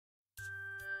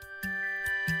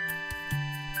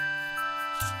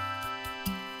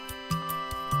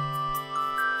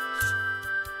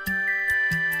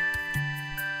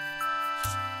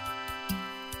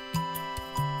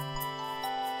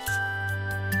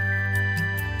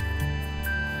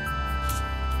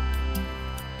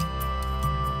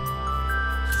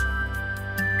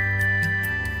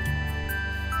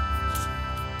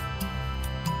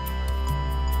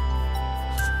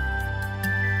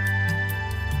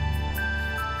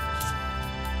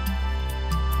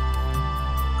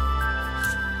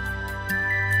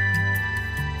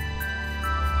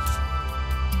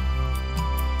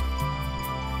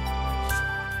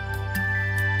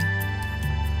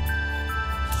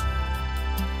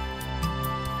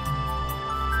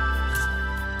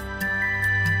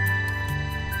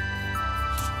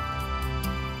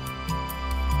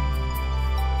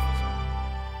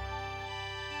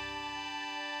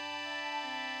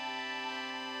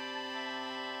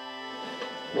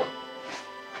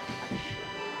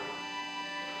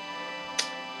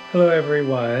Hello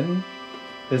everyone,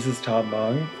 this is Tom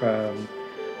Mong from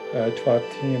Tuat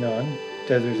Tianan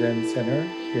Desert Zen Center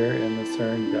here in the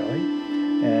Cern Valley,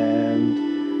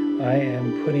 and I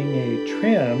am putting a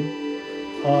trim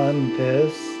on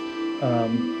this,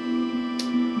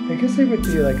 I guess it would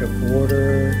be like a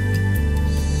border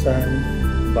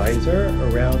sun visor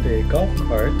around a golf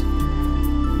cart,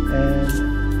 and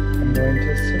I'm going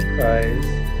to surprise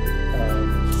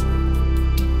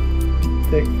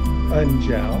the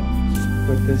Unjow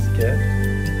with this gift.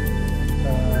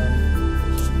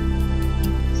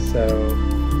 So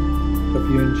hope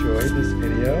you enjoyed this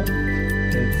video.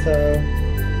 It's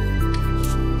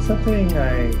something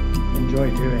I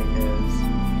enjoy doing is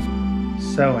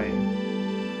sewing,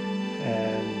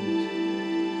 and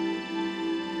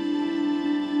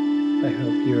I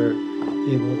hope you're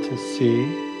able to see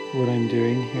what I'm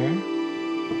doing here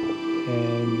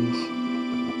and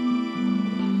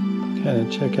kind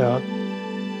of check out.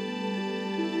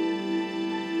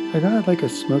 I got like a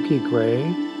smoky gray,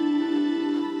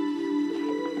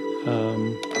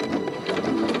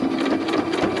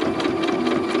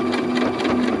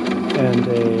 and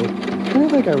a kind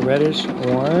of like a reddish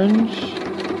orange.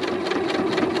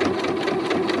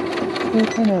 So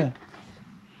kind of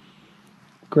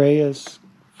gray is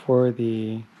for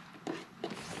the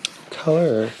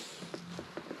color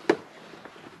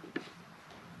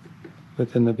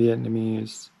within the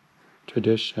Vietnamese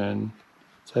tradition.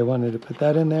 So I wanted to put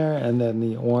that in there, and then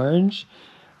the orange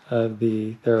of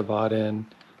the Theravadan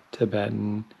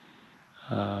Tibetan.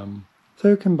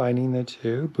 So combining the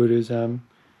two, Buddhism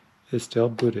is still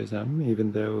Buddhism,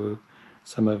 even though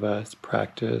some of us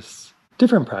practice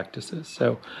different practices.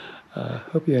 So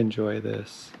hope you enjoy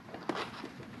this.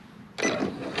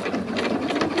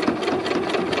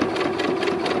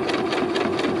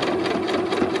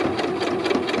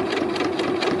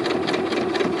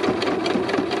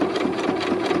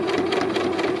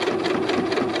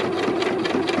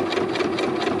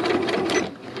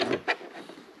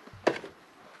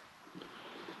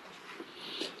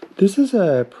 This is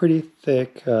a pretty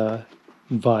thick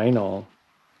vinyl,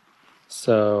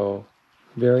 so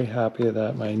very happy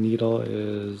that my needle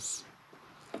is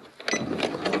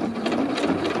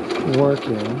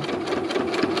working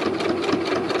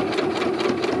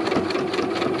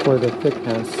for the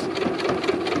thickness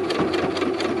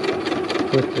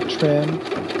with the trim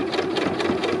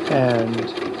and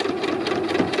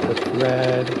the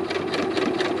thread.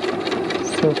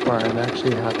 So far I'm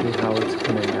actually happy how it's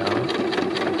coming out.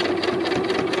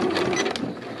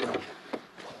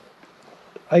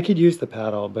 I could use the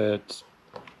paddle, but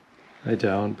I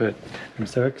don't, but I'm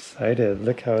so excited.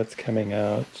 Look how it's coming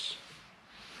out.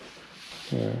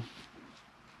 Here.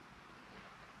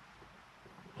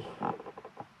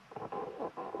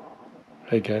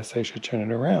 I guess I should turn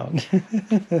it around.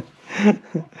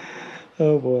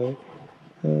 Oh boy.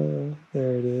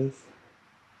 There it is.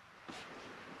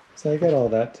 So I got all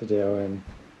that to do and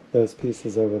those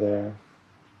pieces over there.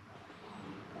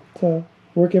 So,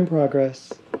 work in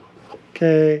progress.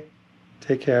 Okay,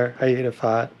 take care. I ate a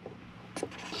fat.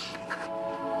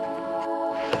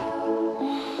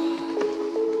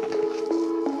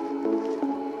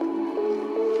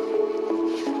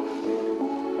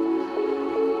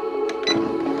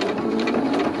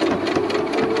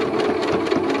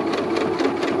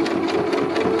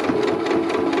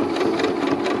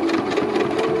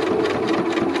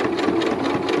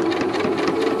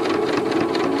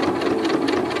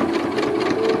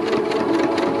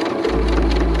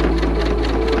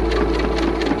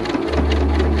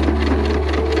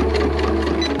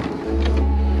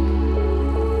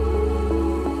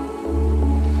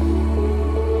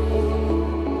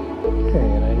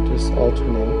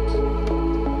 Alternate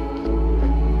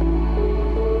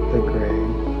the gray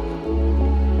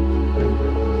and the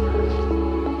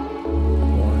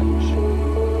orange.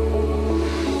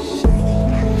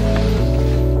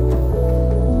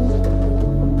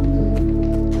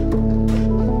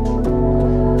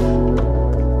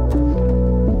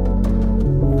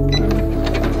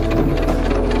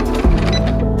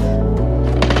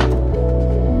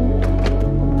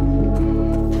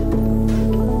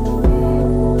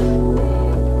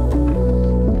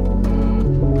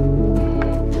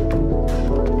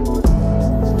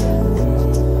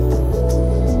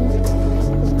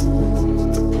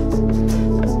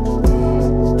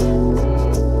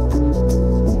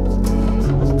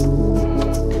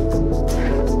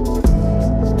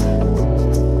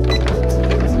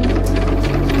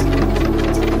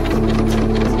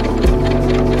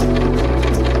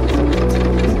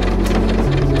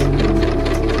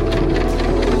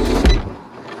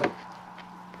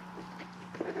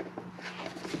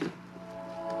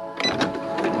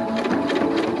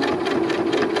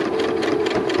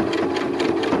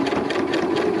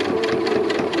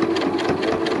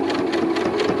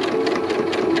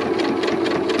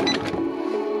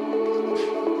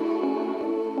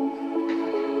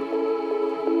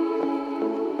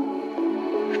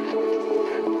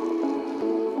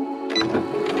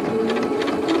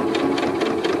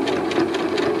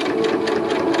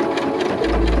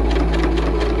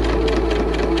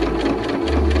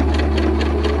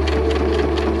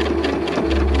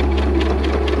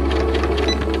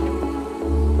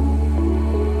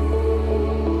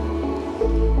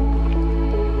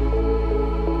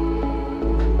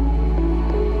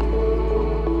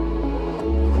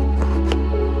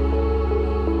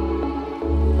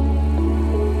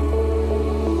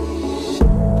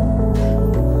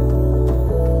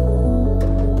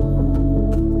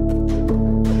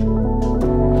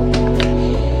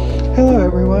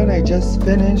 just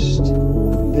finished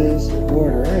this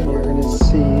border, and you're going to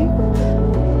see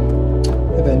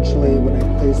eventually when I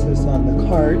place this on the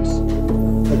cart,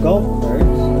 the golf cart.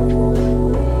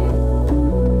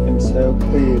 I'm so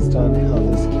pleased on how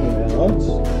this came out. I'm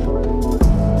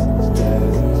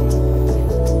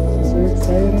so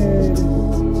excited.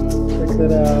 Check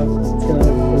that out. It's going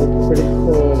to look pretty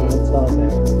cool when it's on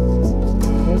there.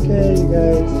 Okay, you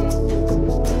guys.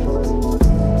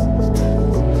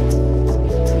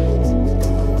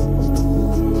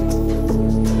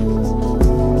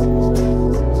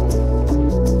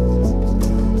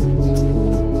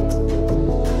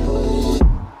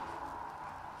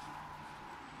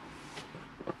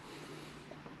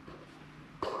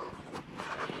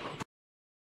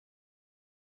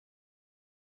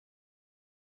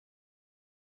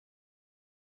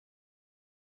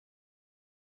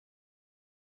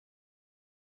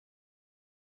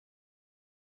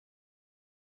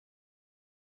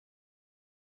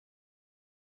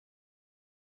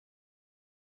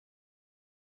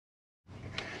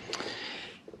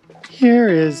 Here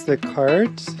is the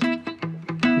cart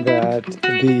that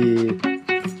the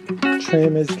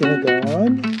trim is going to go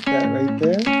on. That right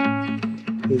there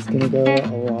is going to go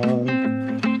along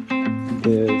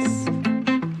this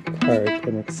cart.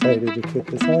 I'm excited to put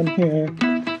this on here.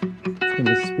 It's going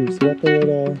to spruce it up a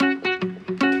little,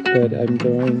 but I'm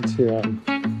going to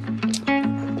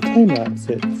time-lapse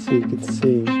it so you can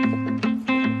see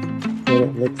what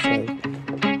it looks like.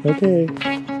 Okay.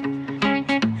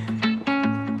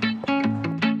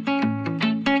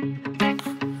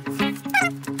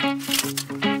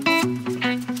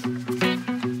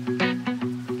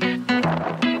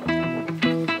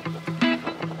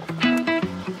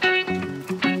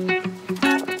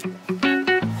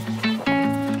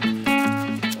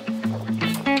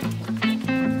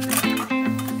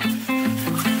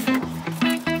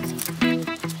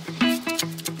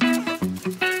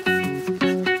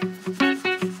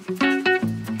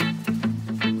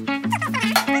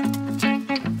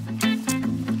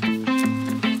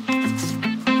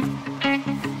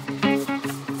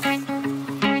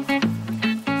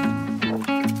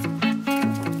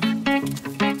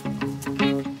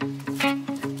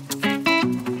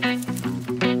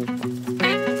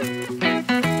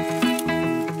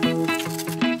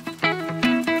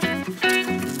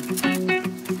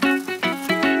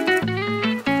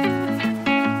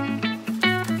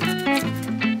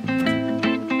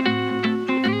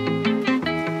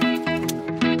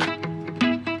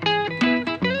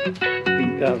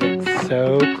 That looks so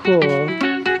cool.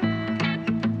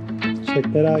 Check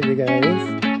that out, you guys.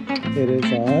 It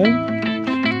is on.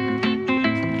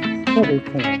 Probably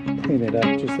kind of clean it up,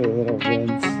 just a little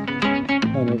rinse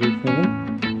on everything.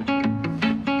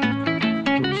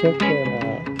 And check that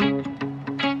out.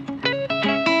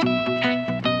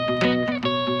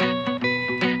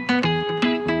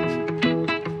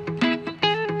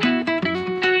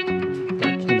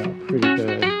 That came out pretty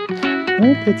good. I'm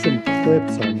going to put some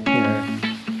clips on here.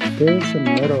 There's some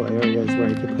middle areas where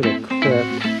I could put a clip,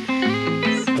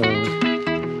 so I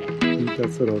think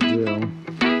that's what I'll do.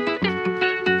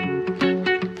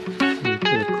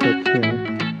 Put a clip here.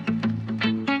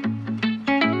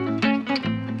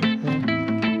 Okay.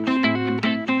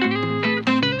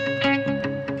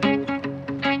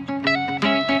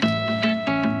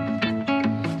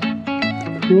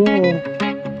 Cool.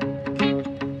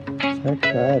 Check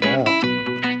that out.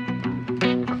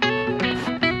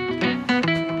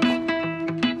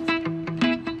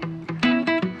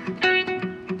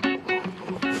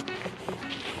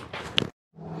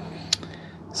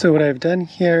 So what I've done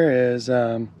here is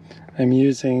I'm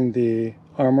using the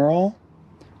Armor All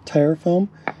tire foam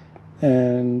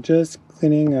and just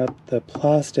cleaning up the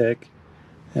plastic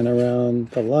and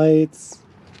around the lights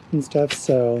and stuff,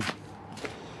 so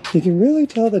you can really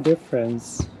tell the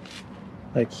difference.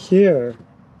 Like here,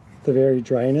 the very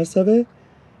dryness of it,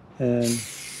 and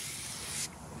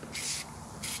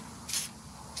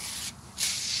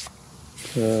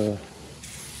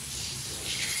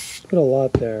put a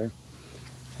lot there.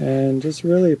 And just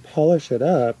really polish it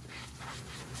up.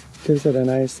 Gives it a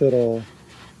nice little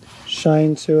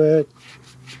shine to it.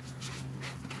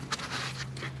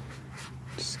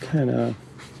 Just kind of.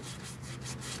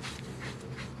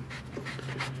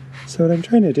 So what I'm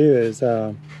trying to do is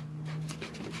kind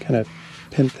of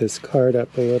pimp this card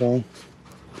up a little.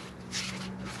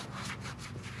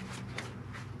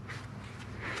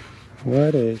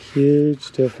 What a huge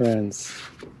difference.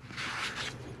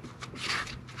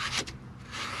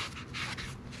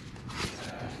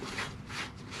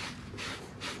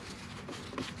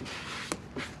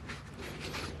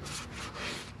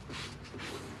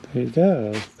 There you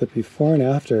go, the before and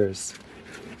afters.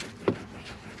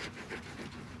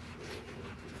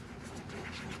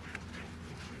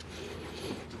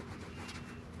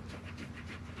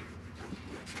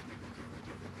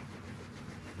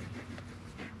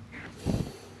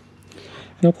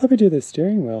 And I'll probably do the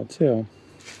steering wheel too.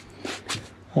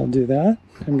 I'll do that.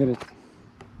 I'm gonna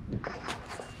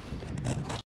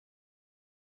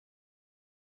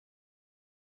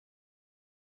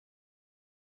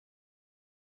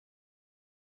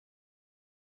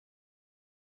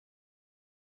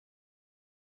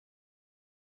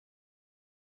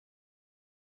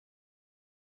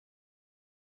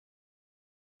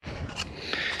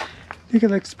I think it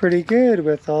looks pretty good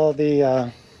with all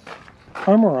the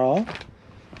armor all.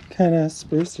 Kind of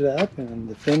spruced it up and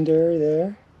the fender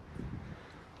there.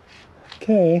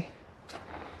 Okay.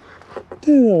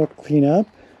 Do a little cleanup.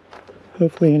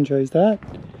 Hopefully he enjoys that.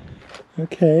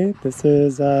 Okay, this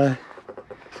is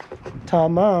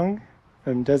Tom Mung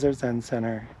from Desert Zen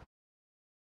Center.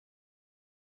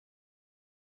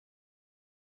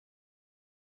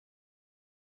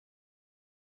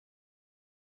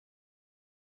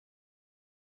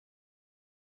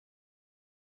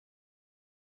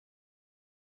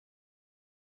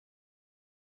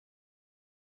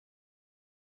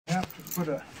 I have to put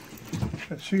a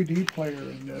CD player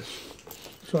in this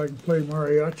so I can play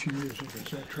mariachi music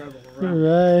as I travel around.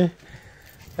 Right.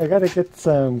 I gotta get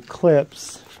some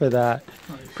clips for that.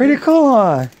 Pretty cool,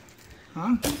 huh?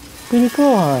 Huh? Pretty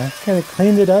cool, huh? Kind of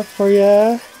cleaned it up for you.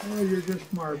 Oh, you're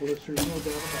just marvelous. There's no doubt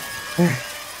about it.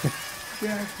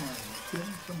 Yeah, it's marvelous. Give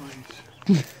me some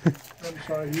ice. I'm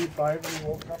sorry, you 5 and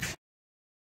woke up.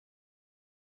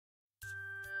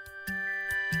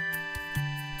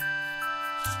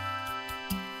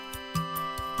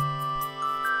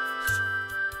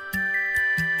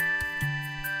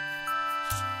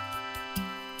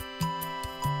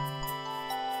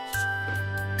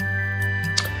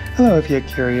 Hello, if you're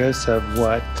curious of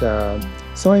what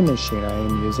sewing machine I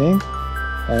am using.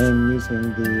 I am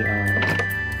using the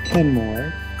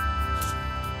Kenmore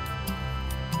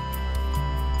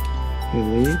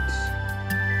Elite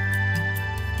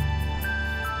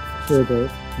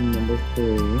Orbit number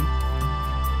 3.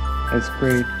 Has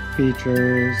great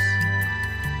features,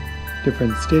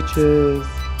 different stitches,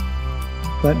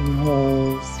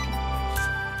 buttonholes,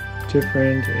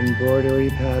 different embroidery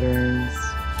patterns.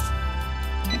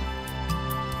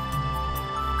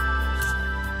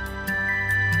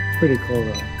 Pretty cool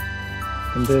though.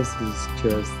 And this is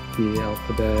just the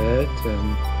alphabet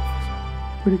and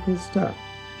pretty cool stuff.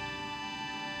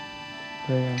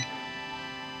 But yeah.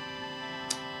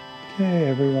 Okay,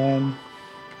 everyone.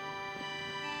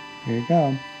 Here you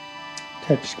go.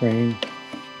 Touch screen.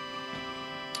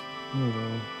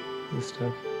 Oh, this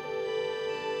stuff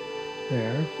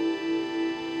there.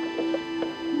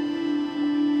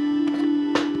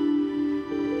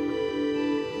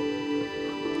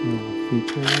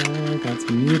 Feature, got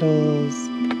some needles,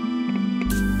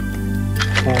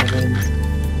 bobbins.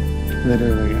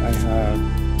 Literally, I have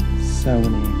so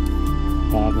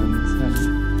many bobbins, and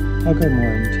I'll go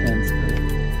more intense,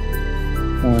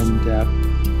 more in depth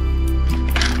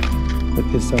with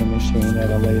this sewing machine at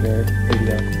a later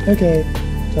video. Okay,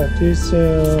 talk to you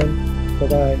soon. Bye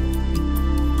bye.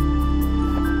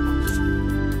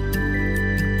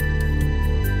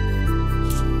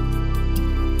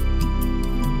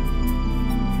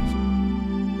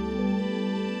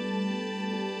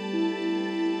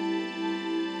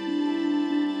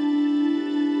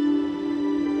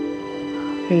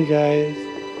 Hey guys,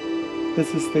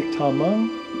 this is Thick Tom Mung,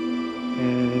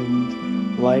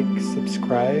 and like,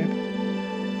 subscribe,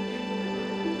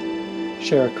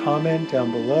 share a comment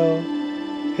down below,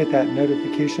 hit that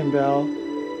notification bell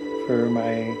for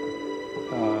my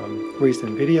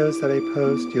recent videos that I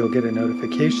post. You'll get a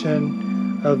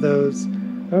notification of those.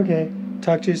 Okay,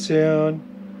 talk to you soon.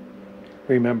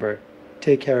 Remember,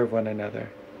 take care of one another.